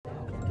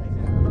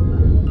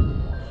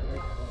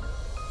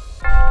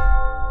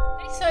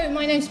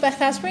my name's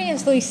Beth Asbury,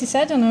 as Lucy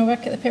said, and I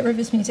work at the Pitt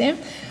Rivers Museum.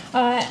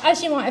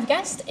 As you might have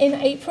guessed, in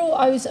April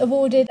I was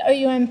awarded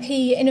OUMP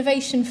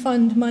Innovation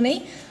Fund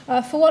money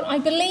for what I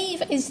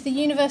believe is the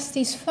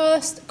university's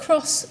first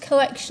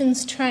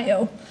cross-collections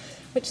trail,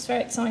 which is very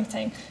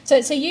exciting. So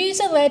it's a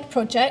user-led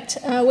project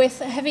with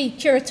heavy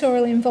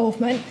curatorial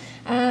involvement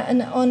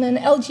and on an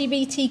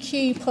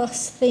LGBTQ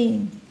plus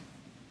theme.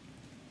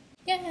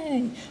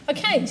 Yay!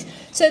 Okay,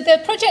 so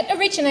the project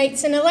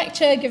originates in a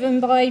lecture given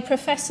by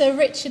Professor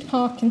Richard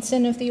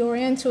Parkinson of the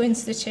Oriental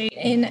Institute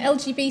in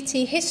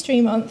LGBT History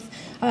Month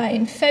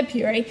in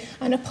February,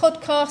 and a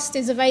podcast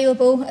is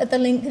available at the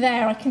link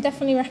there. I can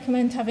definitely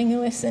recommend having a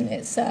listen.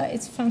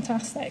 It's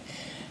fantastic.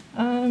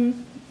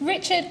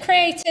 Richard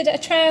created a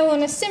trail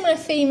on a similar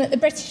theme at the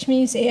British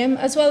Museum,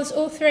 as well as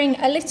authoring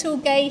A Little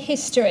Gay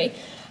History.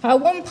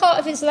 One part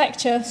of his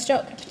lecture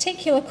struck a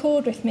particular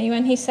chord with me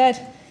when he said,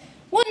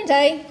 "One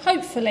day,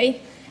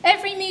 hopefully,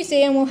 every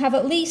museum will have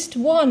at least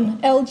one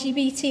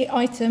LGBT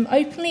item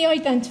openly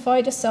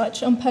identified as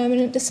such on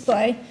permanent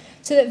display,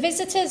 so that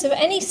visitors of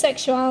any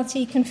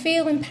sexuality can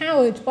feel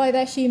empowered by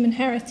their human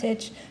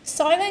heritage.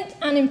 Silent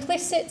and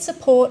implicit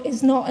support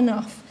is not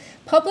enough.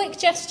 Public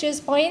gestures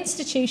by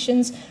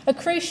institutions are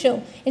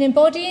crucial in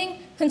embodying,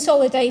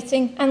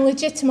 consolidating, and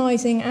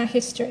legitimising our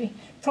history.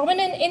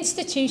 Prominent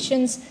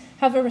institutions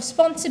have a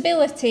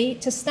responsibility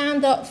to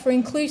stand up for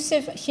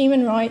inclusive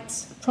human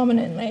rights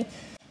prominently."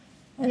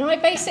 And I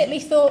basically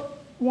thought,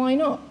 why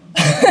not?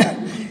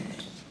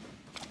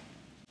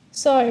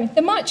 So,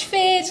 the much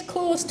feared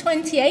Clause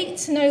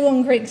 28 no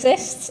longer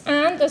exists,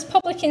 and as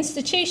public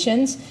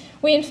institutions,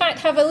 we in fact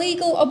have a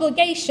legal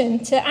obligation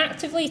to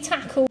actively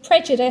tackle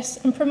prejudice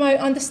and promote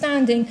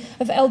understanding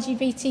of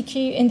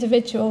LGBTQ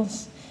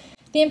individuals.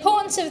 The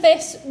importance of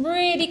this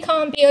really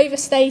can't be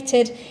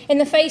overstated in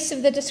the face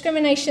of the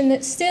discrimination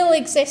that still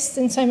exists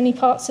in so many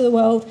parts of the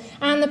world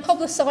and the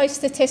publicised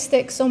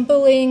statistics on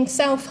bullying,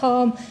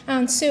 self-harm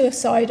and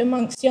suicide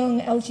amongst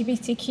young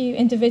LGBTQ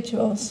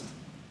individuals.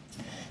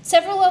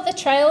 Several other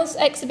trails,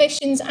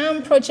 exhibitions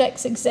and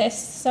projects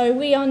exist, so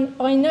we are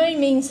by no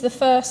means the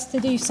first to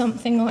do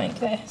something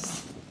like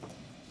this.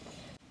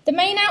 The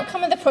main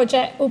outcome of the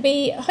project will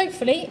be,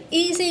 hopefully,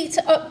 easy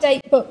to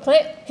update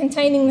booklet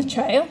containing the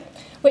trail,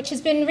 which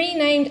has been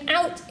renamed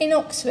Out in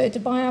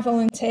Oxford by our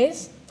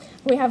volunteers.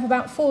 We have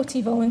about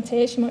 40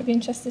 volunteers, you might be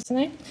interested to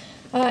know.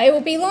 It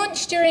will be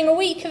launched during a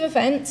week of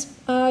events,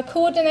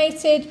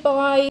 coordinated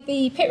by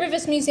the Pitt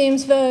Rivers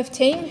Museum's Verve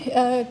team,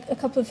 a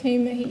couple of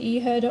whom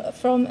you heard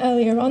from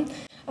earlier on,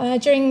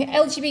 during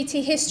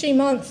LGBT History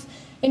Month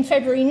in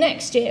February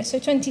next year, so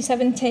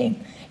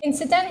 2017.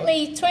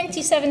 Incidentally,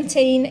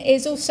 2017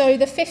 is also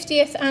the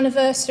 50th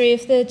anniversary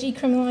of the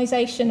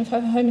decriminalisation of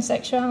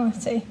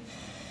homosexuality.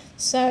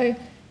 So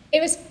it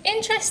was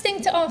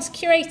interesting to ask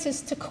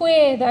curators to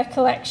queer their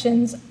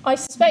collections, I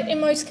suspect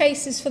in most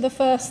cases for the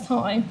first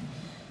time.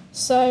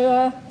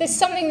 So this is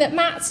something that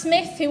Matt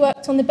Smith, who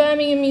worked on the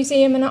Birmingham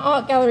Museum and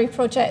Art Gallery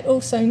project,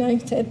 also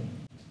noted.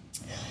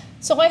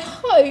 So I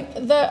hope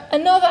that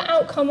another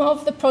outcome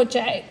of the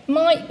project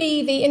might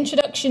be the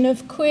introduction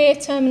of queer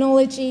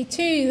terminology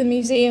to the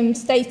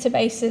museum's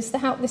databases to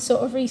help this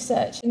sort of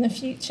research in the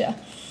future.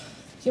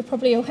 You'll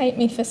probably all hate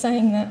me for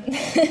saying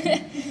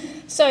that.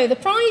 So the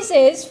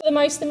prizes for the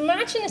most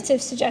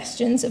imaginative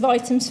suggestions of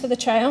items for the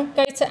trail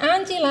go to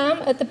Andy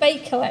Lamb at the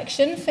Bake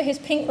Collection for his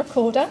pink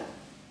recorder,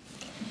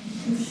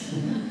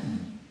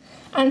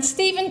 and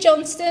Stephen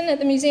Johnston at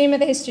the Museum of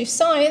the History of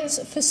Science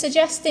for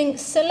suggesting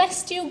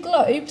celestial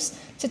globes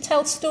to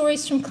tell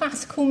stories from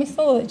classical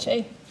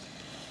mythology.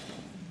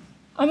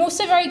 I'm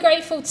also very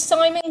grateful to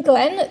Simon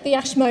Glenn at the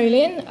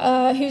Ashmolean,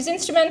 who's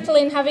instrumental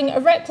in having a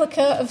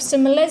replica of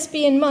some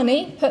lesbian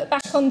money put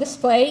back on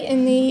display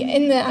in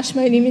the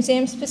Ashmolean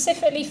Museum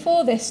specifically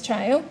for this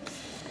trail.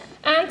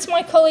 And to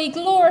my colleague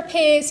Laura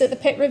Pears at the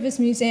Pitt Rivers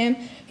Museum,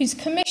 who's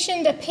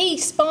commissioned a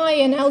piece by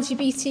an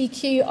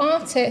LGBTQ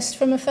artist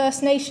from a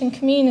First Nation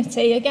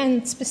community,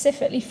 again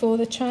specifically for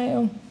the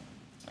trail.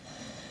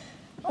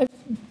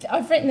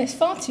 I've written this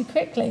far too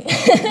quickly.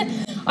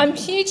 I'm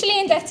hugely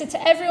indebted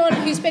to everyone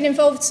who's been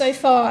involved so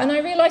far, and I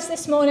realised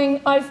this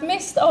morning I've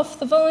missed off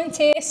the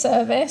volunteer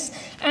service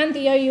and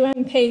the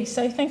OUMP,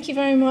 so thank you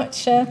very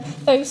much,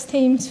 those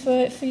teams,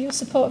 for your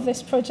support of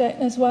this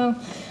project as well.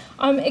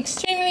 I'm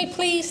extremely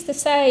pleased to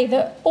say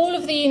that all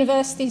of the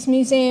university's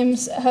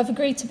museums have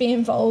agreed to be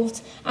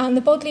involved, and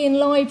the Bodleian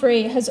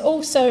Library has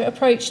also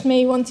approached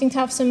me wanting to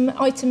have some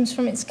items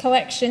from its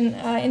collection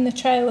in the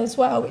trail as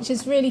well, which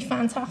is really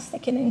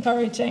fantastic and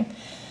encouraging.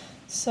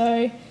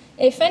 So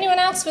if anyone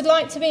else would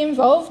like to be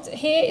involved,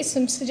 here is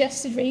some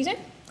suggested reading.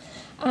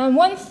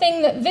 One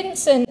thing that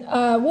Vincent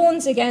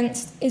warns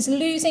against is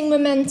losing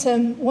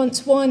momentum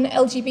once one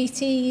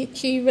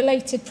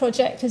LGBTQ-related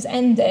project has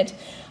ended.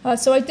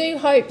 So I do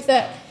hope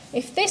that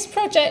if this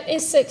project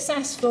is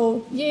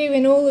successful, you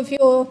in all of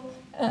your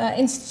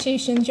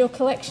institutions, your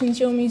collections,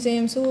 your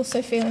museums will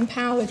also feel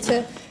empowered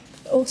to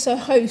also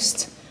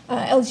host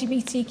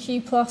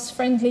LGBTQ plus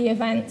friendly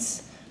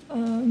events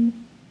and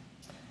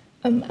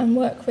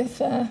work with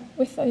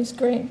those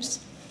groups.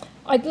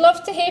 I'd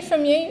love to hear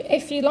from you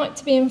if you'd like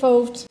to be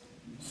involved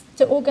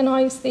to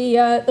organise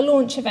the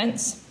launch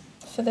events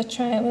for the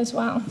trail as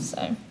well.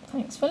 So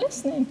thanks for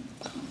listening.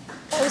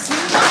 That was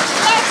much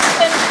less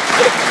than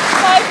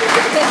 5